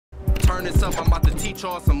Turn this up, I'm about to teach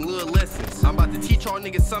y'all some little lessons. I'm about to teach y'all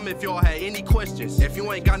niggas something if y'all had any questions. If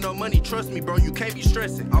you ain't got no money, trust me, bro, you can't be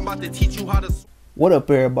stressing. I'm about to teach you how to... What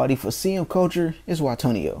up, everybody? For CM Culture, it's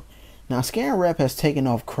Watonio. Now, scam rap has taken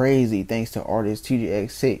off crazy thanks to artist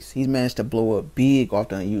Teejayx6. He's managed to blow up big off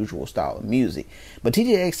the unusual style of music. But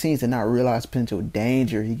Teejayx seems to not realize the potential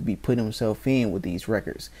danger he could be putting himself in with these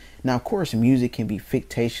records. Now, of course, music can be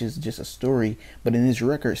fictitious, just a story, but in this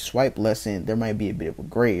record, Swipe Lesson, there might be a bit of a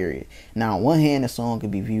gray area. Now, on one hand, the song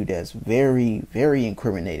can be viewed as very, very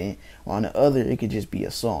incriminating, while on the other, it could just be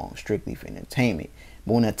a song, strictly for entertainment.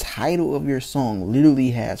 But when the title of your song literally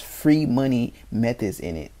has free money methods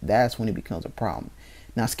in it, that's when it becomes a problem.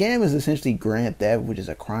 Now, scam is essentially grand theft, which is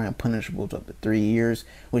a crime punishable to up to 3 years,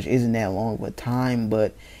 which isn't that long of a time,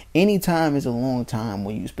 but any time is a long time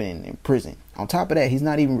when you spend it in prison. On top of that, he's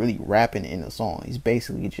not even really rapping in the song. He's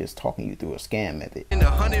basically just talking you through a scam method. In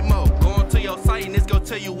 100 more, go onto your site and it's gonna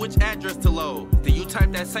tell you which address to load. Then you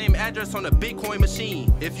type that same address on a Bitcoin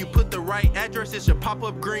machine. If you put the right address, it should pop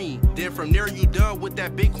up green. Then from there, you done with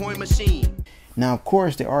that Bitcoin machine. Now, of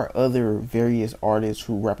course, there are other various artists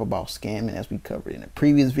who rap about scamming, as we covered in a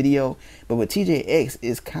previous video. But with Teejayx,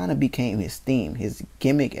 it kind of became his theme. His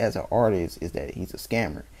gimmick as an artist is that he's a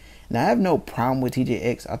scammer. Now, I have no problem with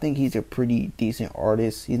Teejayx. I think he's a pretty decent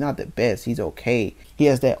artist. He's not the best. He's okay. He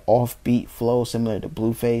has that offbeat flow similar to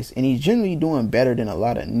Blueface. And he's generally doing better than a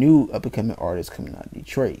lot of new up-and-coming artists coming out of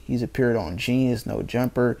Detroit. He's appeared on Genius, No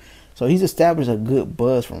Jumper. So he's established a good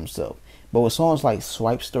buzz for himself. But with songs like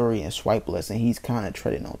Swipe Story and Swipe Lesson, he's kind of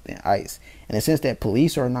treading on thin ice. And in the sense that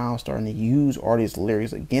police are now starting to use artists'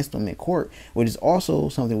 lyrics against them in court, which is also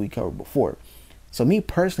something we covered before. So me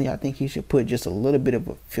personally, I think he should put just a little bit of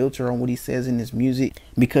a filter on what he says in his music,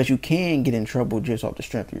 because you can get in trouble just off the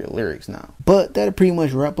strength of your lyrics now. But that'll pretty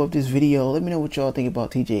much wrap up this video. Let me know what y'all think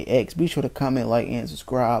about Teejayx. Be sure to comment, like, and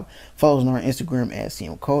subscribe. Follow us on our Instagram at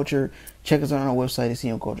CMCULTURE. Check us out on our website at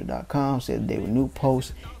CMCULTURE.com. Set the day with new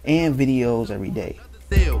posts and videos every day.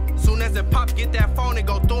 Soon as it pop, get that phone and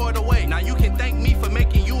go throw it away. Now you can thank me